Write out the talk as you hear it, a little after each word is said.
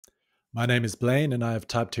My name is Blaine and I have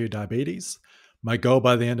type 2 diabetes. My goal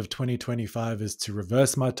by the end of 2025 is to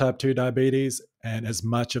reverse my type 2 diabetes and as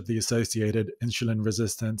much of the associated insulin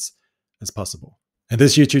resistance as possible. And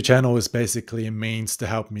this YouTube channel is basically a means to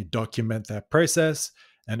help me document that process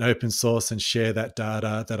and open source and share that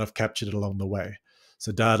data that I've captured along the way.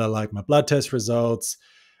 So data like my blood test results,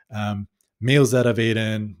 meals that I've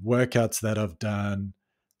eaten, workouts that I've done,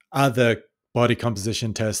 other body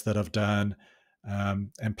composition tests that I've done,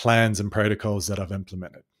 and plans and protocols that I've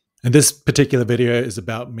implemented. And this particular video is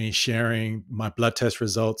about me sharing my blood test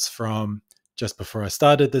results from just before I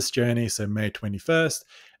started this journey, so May 21st,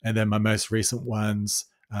 and then my most recent ones,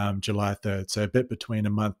 July 3rd. So a bit between a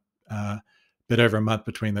month, bit over a month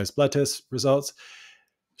between those blood test results,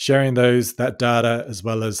 sharing that data as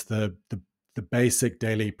well as the basic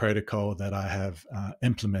daily protocol that I have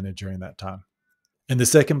implemented during that time. In the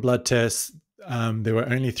second blood test, there were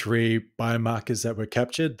only 3 biomarkers that were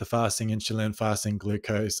captured: the fasting insulin, fasting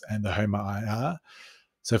glucose, and the HOMA-IR.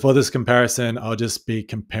 So for this comparison, I'll just be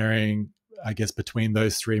comparing, I guess, between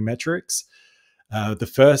those 3 metrics. The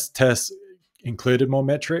first test included more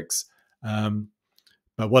metrics,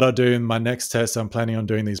 but what I'll do in my next test, I'm planning on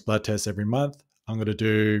doing these blood tests every month. I'm going to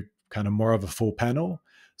do kind of more of a full panel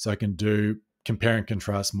so I can do compare and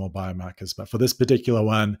contrast more biomarkers. But for this particular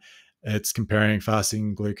one, it's comparing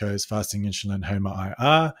fasting glucose, fasting insulin,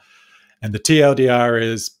 HOMA-IR. And the TLDR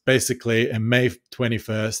is basically in May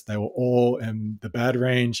 21st, they were all in the bad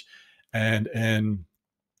range. And in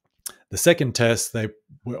the second test, they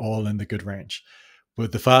were all in the good range,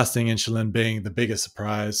 with the fasting insulin being the biggest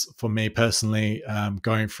surprise for me personally,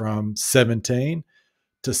 going from 17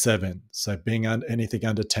 to 7. So being anything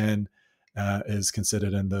under 10 is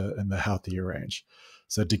considered in the healthier range.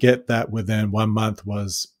 So to get that within 1 month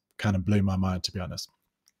was kind of blew my mind, to be honest.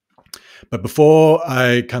 But before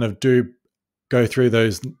I kind of go through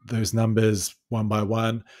those numbers one by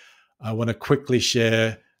one, I want to quickly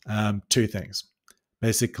share 2 things.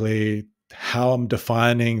 Basically, how I'm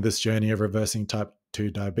defining this journey of reversing type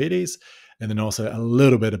 2 diabetes, and then also a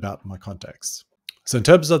little bit about my context. So in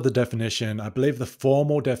terms of the definition, I believe the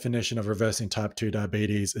formal definition of reversing type 2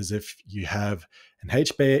 diabetes is if you have an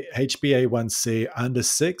HbA1c under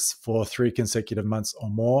 6 for 3 consecutive months or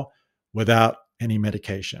more without any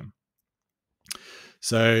medication.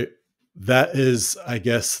 So that is, I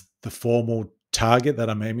guess, the formal target that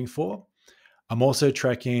I'm aiming for. I'm also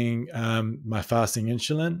tracking my fasting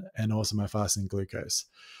insulin and also my fasting glucose.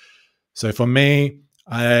 So for me,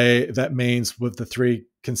 that means with the 3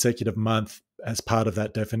 consecutive months as part of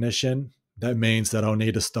that definition, that means that I'll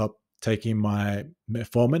need to stop taking my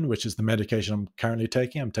metformin, which is the medication I'm currently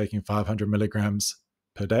taking. I'm taking 500 milligrams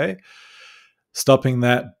per day. Stopping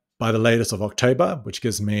that by the latest of October, which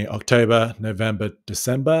gives me October, November,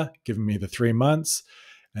 December, giving me the 3 months.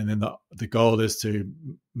 And then the goal is to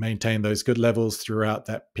maintain those good levels throughout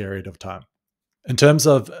that period of time. In terms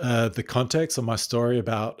of the context of my story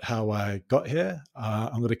about how I got here,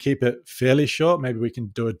 I'm going to keep it fairly short. Maybe we can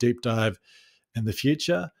do a deep dive in the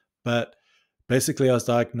future. But basically, I was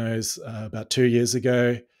diagnosed about 2 years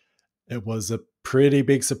ago. It was a pretty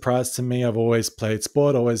big surprise to me. I've always played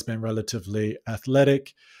sport, always been relatively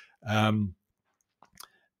athletic.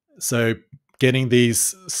 So getting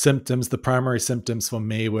these symptoms, the primary symptoms for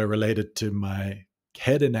me were related to my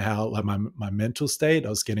head and how, like, my mental state. I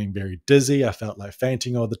was getting very dizzy. I felt like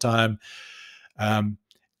fainting all the time.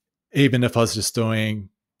 Even if I was just doing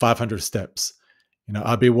 500 steps,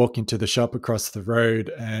 I'd be walking to the shop across the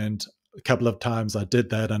road, and a couple of times I did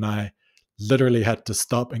that and I literally had to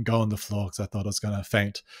stop and go on the floor because I thought I was going to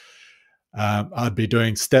faint. I'd be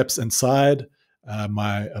doing steps inside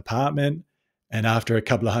my apartment, and after a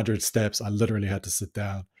couple of 100 steps, I literally had to sit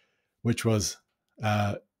down, which was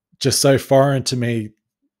just so foreign to me,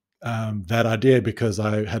 that idea, because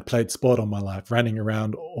I had played sport all my life, running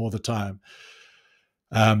around all the time.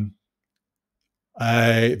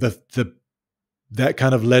 That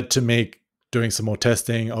kind of led to me doing some more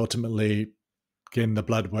testing, ultimately getting the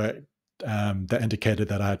blood work that indicated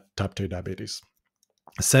that I had type 2 diabetes.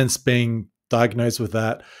 Since being diagnosed with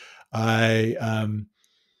that,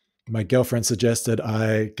 my girlfriend suggested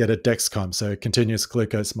I get a Dexcom, so a continuous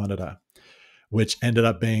glucose monitor, which ended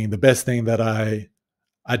up being the best thing that I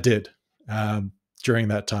did during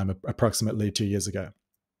that time, approximately 2 years ago.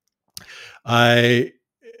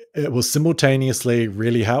 It was simultaneously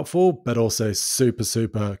really helpful, but also super,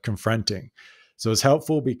 super confronting. So it was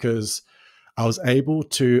helpful because I was able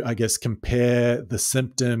to, I guess, compare the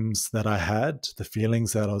symptoms that I had, the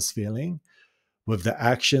feelings that I was feeling, with the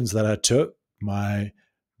actions that I took, my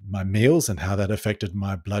meals and how that affected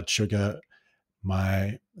my blood sugar,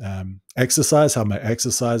 my exercise, how my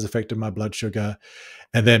exercise affected my blood sugar,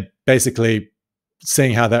 and then basically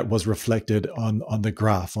seeing how that was reflected on the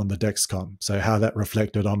graph on the Dexcom. So how that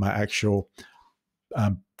reflected on my actual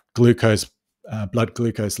glucose, blood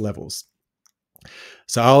glucose levels.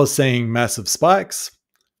 So I was seeing massive spikes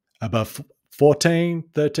above 14,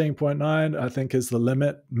 13.9, I think is the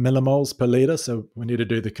limit, millimoles per liter. So we need to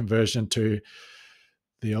do the conversion to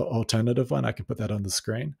the alternative one. I can put that on the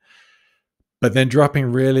screen. But then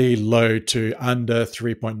dropping really low to under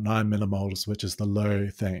 3.9 millimoles, which is the low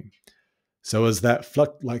thing. So as that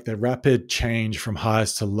like the rapid change from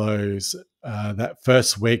highs to lows, that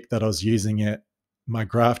first week that I was using it, my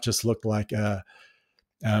graph just looked like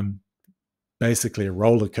basically a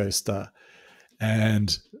roller coaster.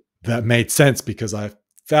 And that made sense because I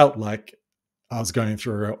felt like I was going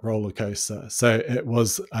through a roller coaster. So it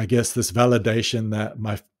was, I guess, this validation that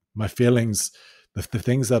my feelings, the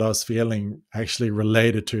things that I was feeling actually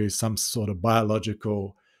related to some sort of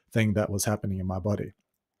biological thing that was happening in my body.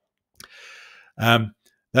 That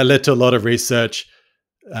led to a lot of research,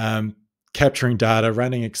 capturing data,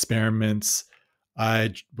 running experiments.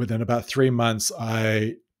 Within about 3 months,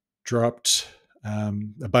 I dropped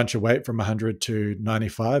a bunch of weight from 100 to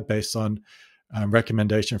 95 based on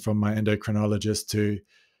recommendation from my endocrinologist to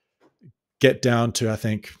get down to, I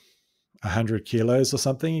think, 100 kilos or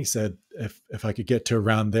something. He said if I could get to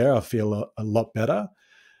around there, I'll feel a lot better.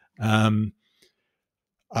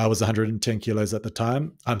 I was 110 kilos at the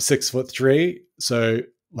time. I'm 6'3", so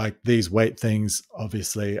like these weight things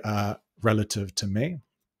obviously are relative to me.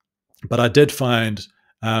 But I did find,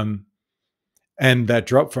 and that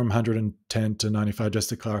drop from 110 to 95, just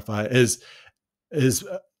to clarify, is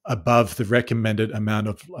above the recommended amount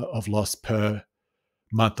of loss per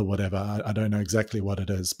month or whatever. I don't know exactly what it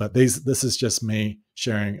is, but this is just me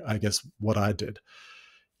sharing, I guess, what I did.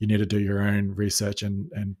 You need to do your own research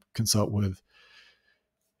and consult with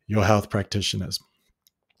your health practitioners.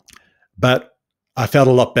 But I felt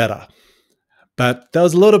a lot better. But that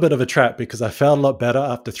was a little bit of a trap because I felt a lot better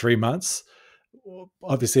after 3 months.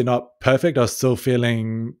 Obviously not perfect. I was still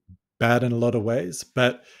feeling bad in a lot of ways,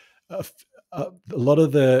 but a lot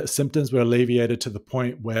of the symptoms were alleviated to the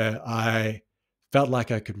point where I felt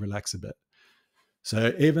like I could relax a bit.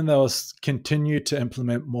 So even though I was continued to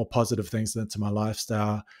implement more positive things into my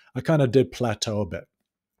lifestyle, I kind of did plateau a bit.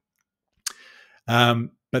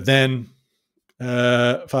 But then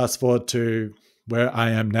fast forward to where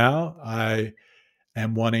I am now, I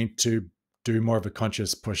am wanting to do more of a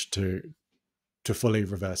conscious push to fully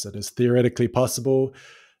reverse it. It's theoretically possible,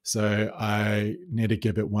 so I need to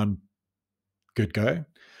give it one good go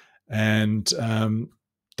and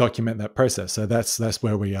document that process. So that's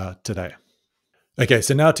where we are today. Okay,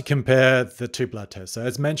 so now to compare the two blood tests. So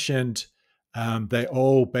as mentioned, they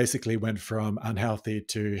all basically went from unhealthy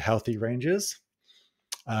to healthy ranges,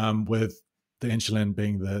 with the insulin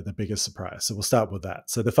being the biggest surprise. So we'll start with that.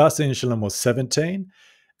 So the fasting insulin was 17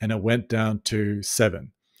 and it went down to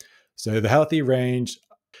 7. So the healthy range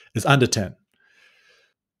is under 10.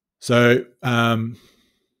 So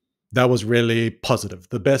that was really positive.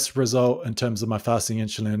 The best result in terms of my fasting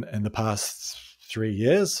insulin in the past 3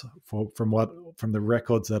 years, from the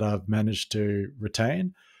records that I've managed to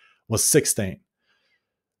retain, was 16.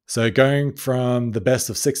 So going from the best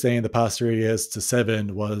of 16 the past 3 years to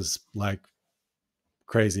 7 was like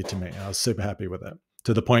crazy to me. I was super happy with it,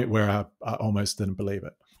 to the point where I almost didn't believe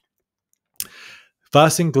it.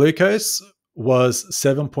 Fasting glucose was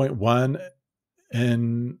 7.1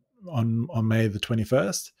 on May the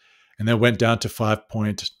 21st, and then went down to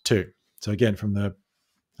 5.2. So again, from the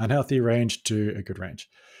unhealthy range to a good range.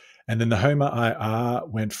 And then the HOMA-IR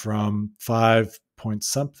went from 5 point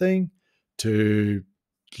something to,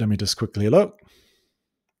 let me just quickly look,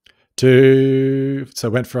 so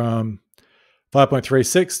it went from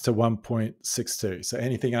 5.36 to 1.62. So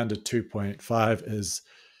anything under 2.5 is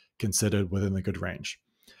considered within the good range.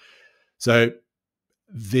 So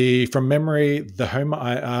from memory, the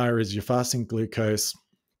HOMA-IR is your fasting glucose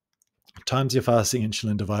times your fasting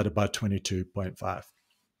insulin divided by 22.5.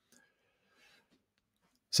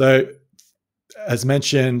 So as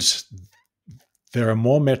mentioned, there are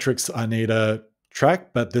more metrics I need to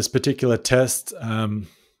track, but this particular test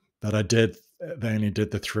that I did, they only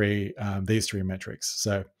did these three metrics.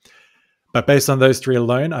 So, but based on those three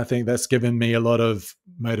alone, I think that's given me a lot of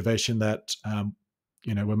motivation that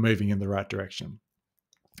we're moving in the right direction.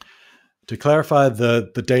 To clarify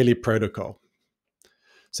the daily protocol.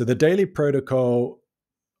 So the daily protocol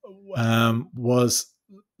was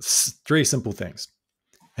 3 simple things,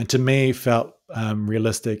 and to me felt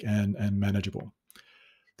realistic and manageable.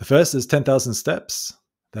 The first is 10,000 steps.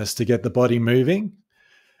 That's to get the body moving.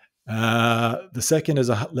 The second is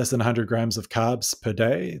less than 100 grams of carbs per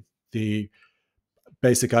day. The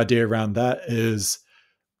basic idea around that is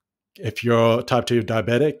if you're type 2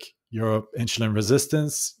 diabetic, you're insulin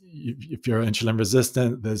resistance. If you're insulin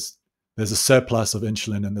resistant, there's a surplus of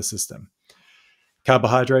insulin in the system.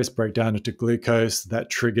 Carbohydrates break down into glucose. That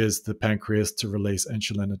triggers the pancreas to release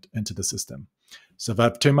insulin into the system. So if I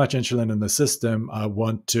have too much insulin in the system, I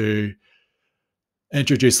want to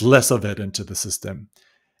introduce less of it into the system.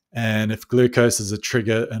 And if glucose is a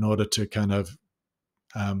trigger in order to kind of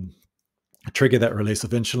trigger that release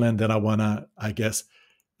of insulin, then I want to, I guess,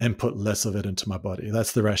 input less of it into my body.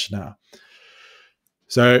 That's the rationale.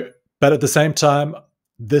 So, but at the same time,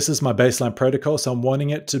 this is my baseline protocol. So I'm wanting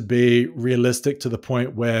it to be realistic to the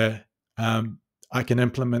point where I can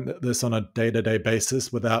implement this on a day-to-day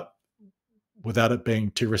basis without it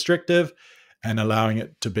being too restrictive and allowing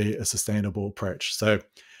it to be a sustainable approach. So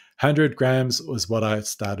 100 grams was what I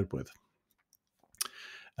started with.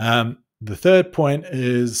 The third point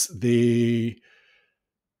is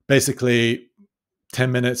basically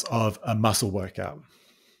 10 minutes of a muscle workout.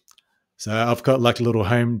 So I've got like a little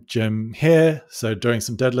home gym here. So doing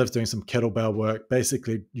some deadlifts, doing some kettlebell work,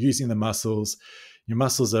 basically using the muscles. Your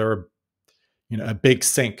muscles are, a big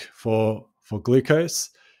sink for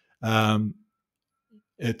glucose.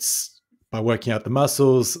 It's by working out the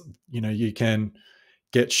muscles, you can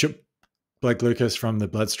get blood glucose from the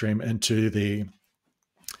bloodstream into the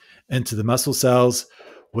muscle cells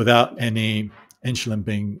without any insulin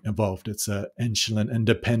being involved. It's an insulin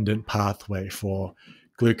independent pathway for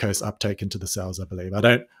glucose uptake into the cells, I believe.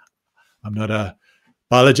 I'm not a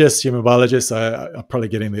biologist, human biologist, so I'm probably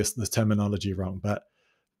getting this terminology wrong, but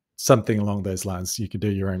something along those lines. You could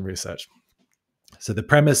do your own research. So the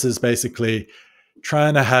premise is basically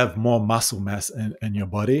trying to have more muscle mass in your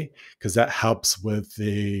body, because that helps with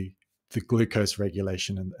the glucose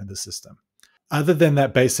regulation in the system. Other than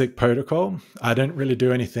that basic protocol, I didn't really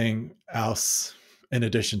do anything else in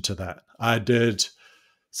addition to that. I did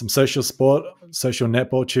some social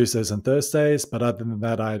netball Tuesdays and Thursdays, but other than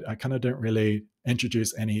that, I kind of didn't really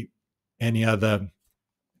introduce any other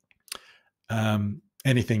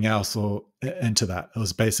anything else or into that. It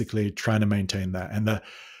was basically trying to maintain that. And the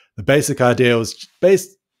basic idea was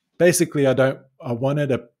basically I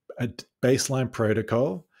wanted a baseline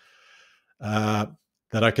protocol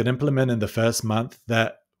that I could implement in the first month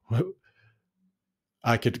that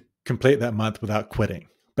I could complete that month without quitting.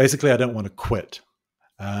 Basically, I don't want to quit.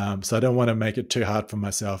 So I don't want to make it too hard for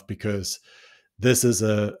myself, because this is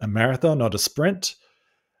a marathon, not a sprint.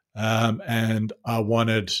 And I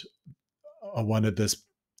wanted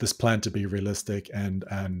this plan to be realistic and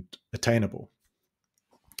attainable.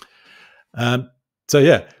 So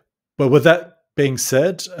yeah, but with that being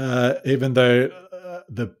said, even though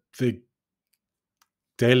the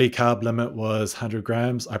daily carb limit was 100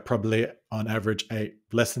 grams, I probably on average ate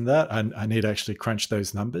less than that. I need to actually crunch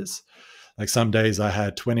those numbers. Like some days I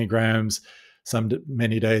had 20 grams,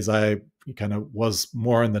 many days I kind of was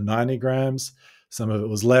more in the 90 grams. Some of it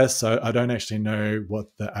was less. So I don't actually know what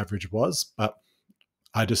the average was, but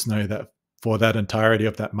I just know that for that entirety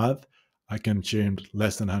of that month, I consumed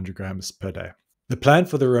less than 100 grams per day. The plan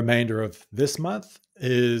for the remainder of this month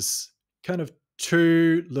is kind of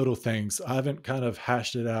two little things. I haven't kind of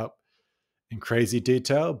hashed it out in crazy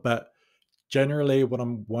detail, but generally what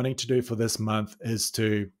I'm wanting to do for this month is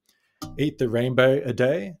to eat the rainbow a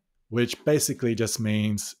day, which basically just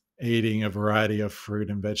means eating a variety of fruit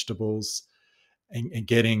and vegetables and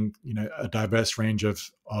getting a diverse range of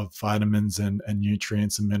vitamins and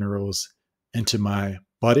nutrients and minerals into my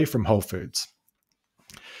body from whole foods.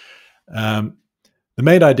 The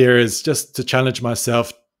main idea is just to challenge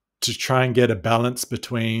myself to try and get a balance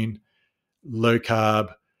between low carb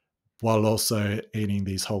while also eating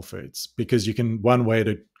these whole foods, because one way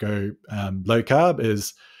to go low carb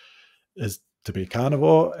is to be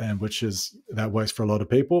carnivore, and that works for a lot of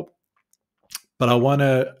people. But I want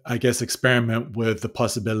to, I guess, experiment with the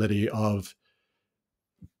possibility of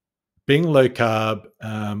being low carb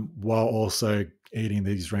while also eating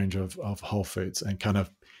these range of whole foods, and kind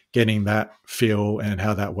of getting that feel and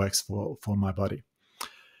how that works for my body.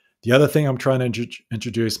 The other thing I'm trying to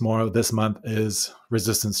introduce more of this month is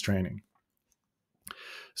resistance training.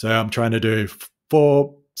 So I'm trying to do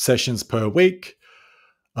 4 sessions per week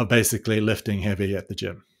of basically lifting heavy at the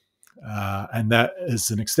gym. And that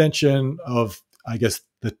is an extension of, I guess,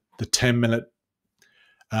 the 10-minute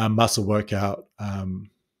muscle workout.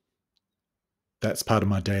 That's part of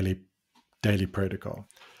my daily protocol.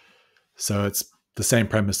 So it's the same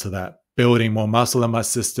premise to that, building more muscle in my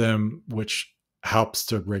system, which helps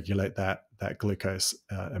to regulate that glucose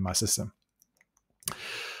in my system.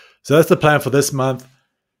 So that's the plan for this month.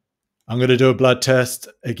 I'm going to do a blood test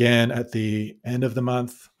again at the end of the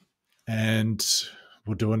month, and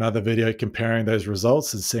we'll do another video comparing those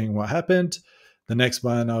results and seeing what happened. The next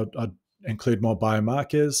one, I'll include more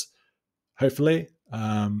biomarkers, hopefully.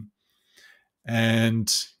 And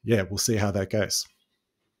yeah, we'll see how that goes.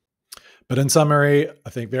 But in summary, I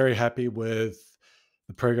think very happy with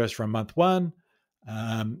the progress from month one.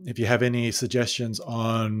 If you have any suggestions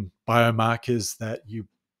on biomarkers that you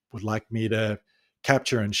would like me to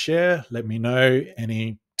capture and share, let me know.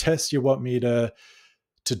 Any tests you want me to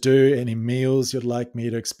do, any meals you'd like me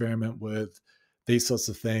to experiment with, these sorts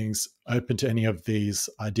of things, open to any of these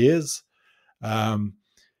ideas. Let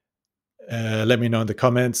me know in the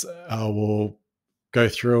comments. I will go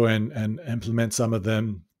through and implement some of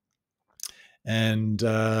them. And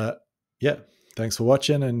yeah, thanks for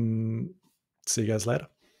watching, and see you guys later.